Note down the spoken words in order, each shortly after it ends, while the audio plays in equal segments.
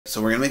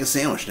So we're gonna make a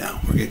sandwich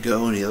now. We're gonna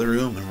go in the other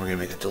room and we're gonna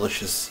make a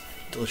delicious,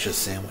 delicious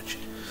sandwich.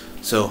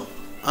 So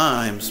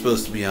I'm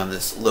supposed to be on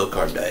this low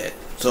carb diet.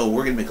 So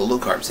we're gonna make a low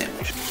carb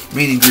sandwich.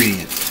 Main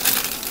ingredient: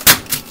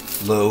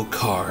 low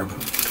carb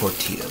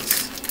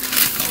tortillas.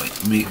 Oh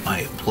wait, make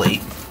my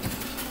plate.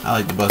 I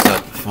like to bust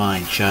out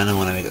fine china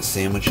when I make a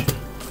sandwich.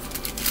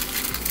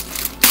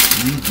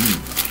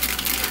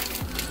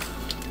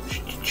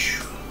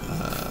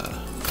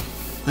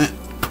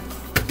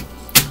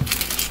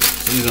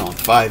 So these are on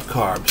 5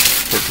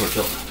 carbs per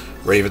tortilla.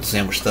 Ready for the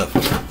sandwich stuff.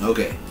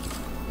 Okay.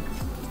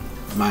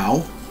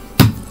 Mao.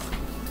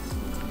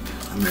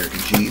 American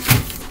cheese.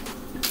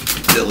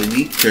 Deli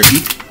meat,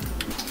 turkey.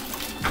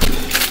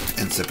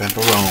 And some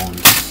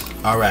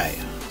pepperonis. Alright.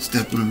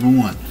 Step number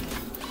 1.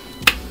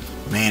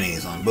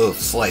 Mayonnaise on both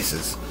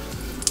slices.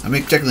 I'm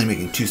technically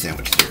making 2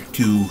 sandwiches here.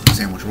 2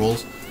 sandwich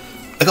rolls.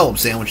 I call them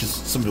sandwiches.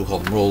 Some people call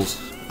them rolls.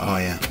 Oh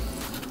yeah.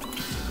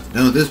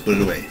 Done with this, put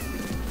it away.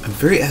 I'm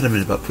very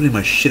adamant about putting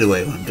my shit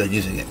away when I'm done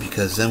using it,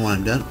 because then when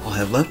I'm done, all I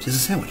have left is a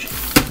sandwich.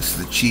 This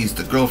is the cheese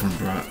the girlfriend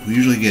brought. We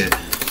usually get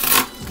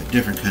a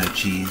different kind of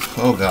cheese.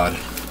 Oh god.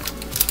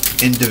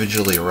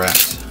 Individually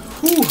wrapped.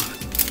 Whew.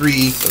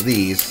 3 of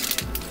these.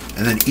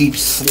 And then each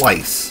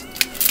slice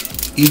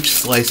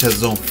has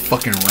its own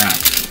fucking wrap.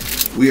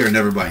 We are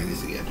never buying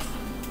these again.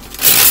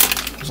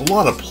 There's a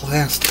lot of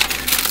plastic,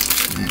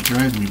 and it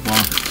drives me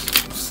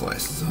bonkers.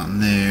 Slices on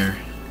there.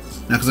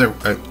 Now, because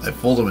I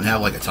fold them in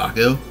half like a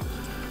taco,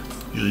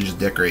 usually just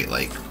decorate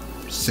like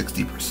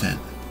 60%.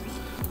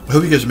 I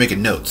hope you guys are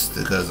making notes,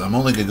 because I'm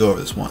only going to go over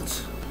this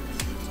once.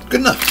 Good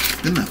enough.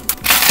 Good enough.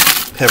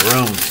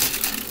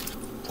 Pepperonis.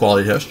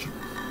 Quality test.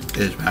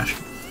 It is mashed.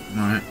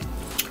 Alright.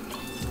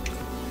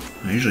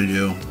 I usually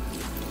do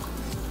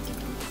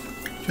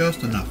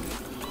just enough.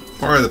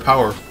 Part of the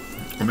power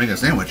for making a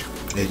sandwich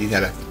is you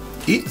gotta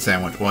eat the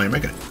sandwich while you're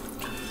making it.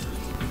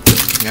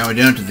 Now we're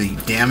down to the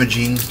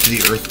damaging to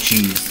the earth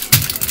cheese,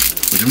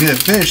 which I'm gonna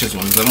finish this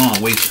one because I don't want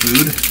to waste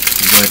food,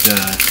 but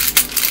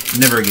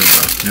never again,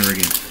 bro. Never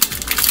again.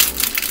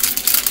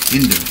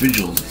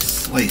 Individually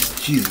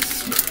sliced.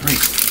 Jesus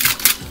Christ.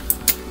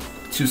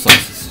 2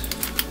 slices.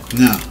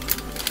 No.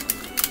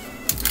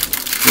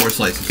 4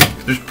 slices.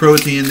 There's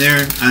protein in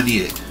there. I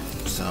need it.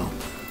 So.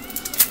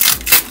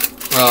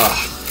 I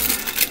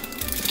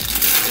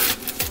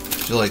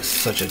feel like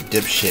such a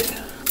dipshit.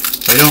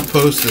 If I don't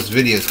post this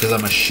video, it's because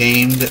I'm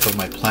ashamed of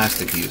my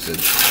plastic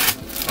usage.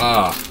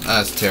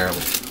 That's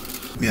terrible.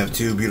 We have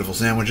 2 beautiful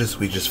sandwiches.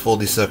 We just fold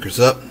these suckers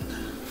up.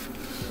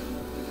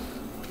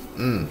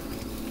 Hold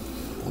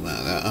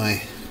on that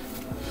eye.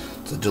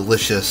 It's a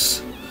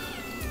delicious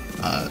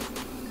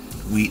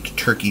wheat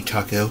turkey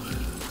taco.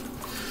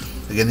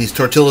 Again, these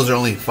tortillas are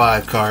only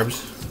 5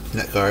 carbs,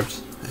 net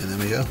carbs, and there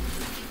we go.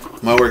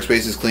 My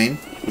workspace is clean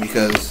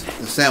because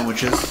the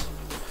sandwiches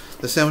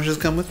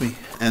come with me.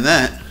 And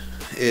that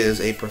is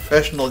a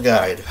professional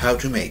guide of how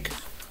to make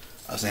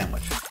a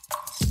sandwich.